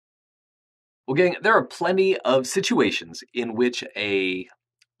Well, gang, there are plenty of situations in which a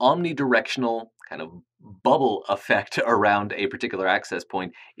omnidirectional kind of bubble effect around a particular access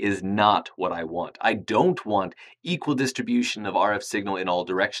point is not what I want. I don't want equal distribution of RF signal in all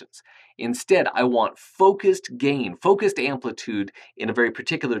directions. Instead, I want focused gain, focused amplitude in a very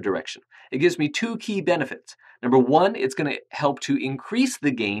particular direction. It gives me two key benefits. Number one, it's going to help to increase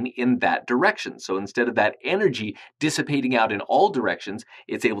the gain in that direction. So instead of that energy dissipating out in all directions,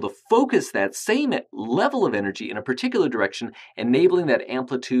 it's able to focus that same level of energy in a particular direction, enabling that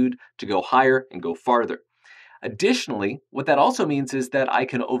amplitude to go higher and go farther. Additionally, what that also means is that I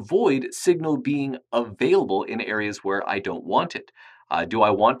can avoid signal being available in areas where I don't want it. Do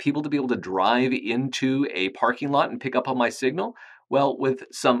I want people to be able to drive into a parking lot and pick up on my signal? Well, with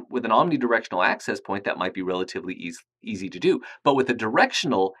an omnidirectional access point, that might be relatively easy to do. But with a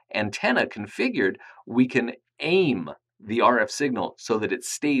directional antenna configured, we can aim the RF signal so that it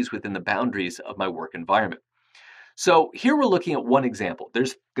stays within the boundaries of my work environment. So here we're looking at one example.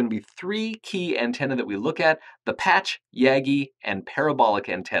 There's going to be three key antennae that we look at: the patch, Yagi, and parabolic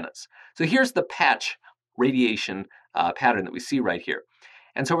antennas. So here's the patch radiation pattern that we see right here.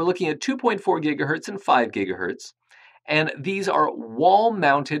 And so we're looking at 2.4 gigahertz and 5 gigahertz. And these are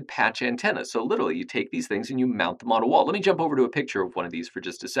wall-mounted patch antennas. So literally, you take these things and you mount them on a wall. Let me jump over to a picture of one of these for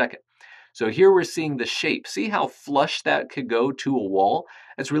just a second. So here we're seeing the shape. See how flush that could go to a wall?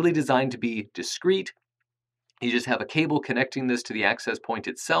 It's really designed to be discrete. You just have a cable connecting this to the access point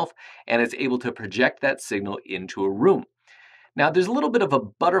itself, and it's able to project that signal into a room. Now, there's a little bit of a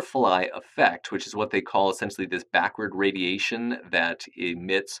butterfly effect, which is what they call essentially this backward radiation that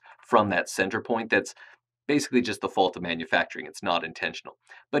emits from that center point. That's basically just the fault of manufacturing. It's not intentional.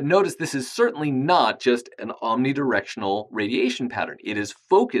 But notice this is certainly not just an omnidirectional radiation pattern. It is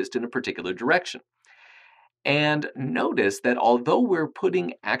focused in a particular direction. And notice that although we're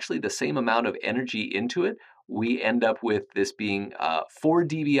putting actually the same amount of energy into it, we end up with this being 4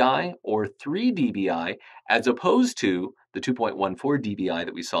 dBi or 3 dBi, as opposed to the 2.14 dBi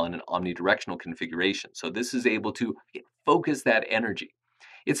that we saw in an omnidirectional configuration. So this is able to focus that energy.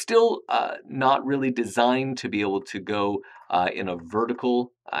 It's still not really designed to be able to go in a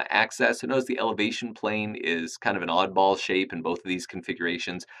vertical access. So notice the elevation plane is kind of an oddball shape in both of these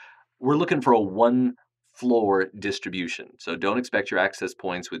configurations. We're looking for a one floor distribution. So don't expect your access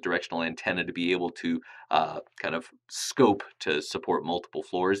points with directional antenna to be able to kind of scope to support multiple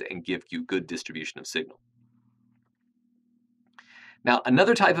floors and give you good distribution of signal. Now,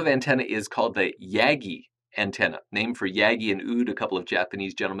 another type of antenna is called the Yagi antenna, named for Yagi and Oud, a couple of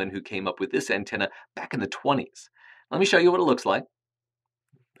Japanese gentlemen who came up with this antenna back in the 20s. Let me show you what it looks like.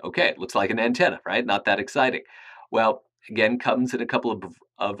 Okay, it looks like an antenna, right? Not that exciting. Well, again, comes in a couple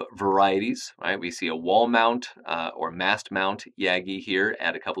of varieties, right? We see a wall mount or mast mount Yagi here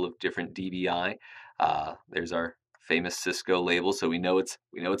at a couple of different dBi. There's our famous Cisco label, so we know it's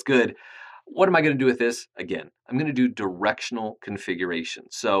good. What am I going to do with this? Again, I'm going to do directional configuration.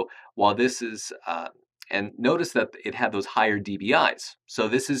 So while this is, and notice that it had those higher dBis. So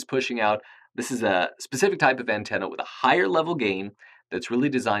this is pushing out, this is a specific type of antenna with a higher level gain that's really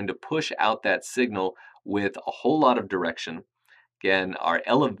designed to push out that signal with a whole lot of direction. Again, our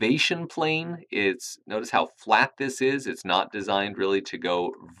elevation plane, notice how flat this is. It's not designed really to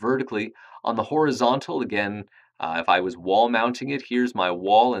go vertically. On the horizontal, again, if I was wall mounting it, here's my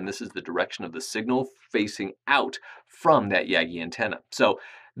wall, and this is the direction of the signal facing out from that Yagi antenna. So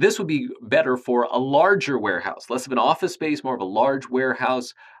this would be better for a larger warehouse, less of an office space, more of a large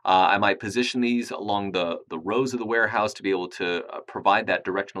warehouse. I might position these along the rows of the warehouse to be able to provide that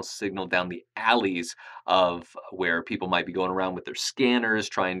directional signal down the alleys of where people might be going around with their scanners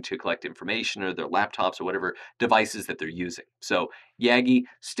trying to collect information, or their laptops, or whatever devices that they're using. So Yagi,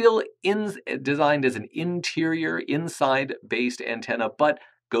 still designed as an interior, inside-based antenna, but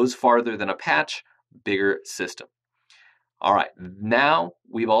goes farther than a patch, bigger system. All right, now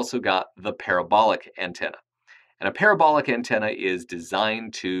we've also got the parabolic antenna. And a parabolic antenna is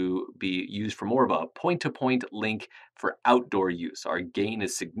designed to be used for more of a point-to-point link for outdoor use. Our gain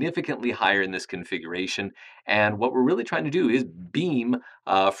is significantly higher in this configuration, and what we're really trying to do is beam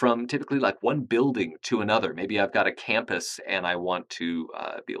from typically like one building to another. Maybe I've got a campus and I want to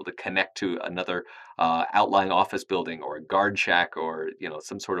be able to connect to another outlying office building, or a guard shack, or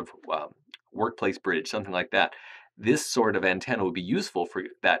some sort of workplace bridge, something like that. This sort of antenna would be useful for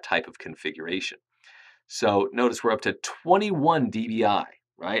that type of configuration. So notice we're up to 21 dBi,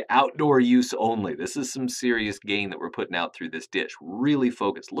 right? Outdoor use only. This is some serious gain that we're putting out through this dish. Really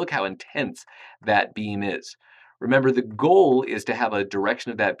focused. Look how intense that beam is. Remember, the goal is to have a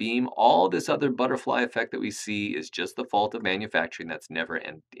direction of that beam. All this other butterfly effect that we see is just the fault of manufacturing. That's never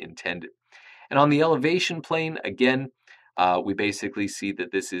intended. And on the elevation plane, again, we basically see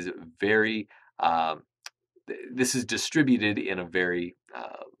that this is very, this is distributed in a very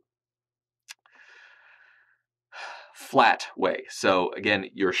flat way. So again,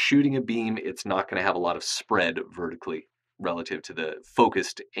 you're shooting a beam, it's not going to have a lot of spread vertically relative to the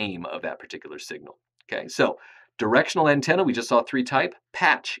focused aim of that particular signal. Okay, so directional antenna, we just saw 3 type: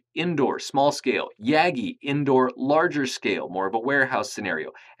 patch, indoor, small scale; Yagi, indoor, larger scale, more of a warehouse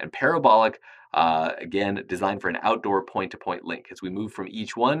scenario; and parabolic, again, designed for an outdoor point-to-point link. As we move from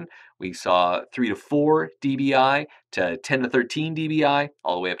each one, we saw 3 to 4 dBi to 10 to 13 dBi,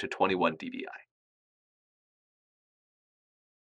 all the way up to 21 dBi.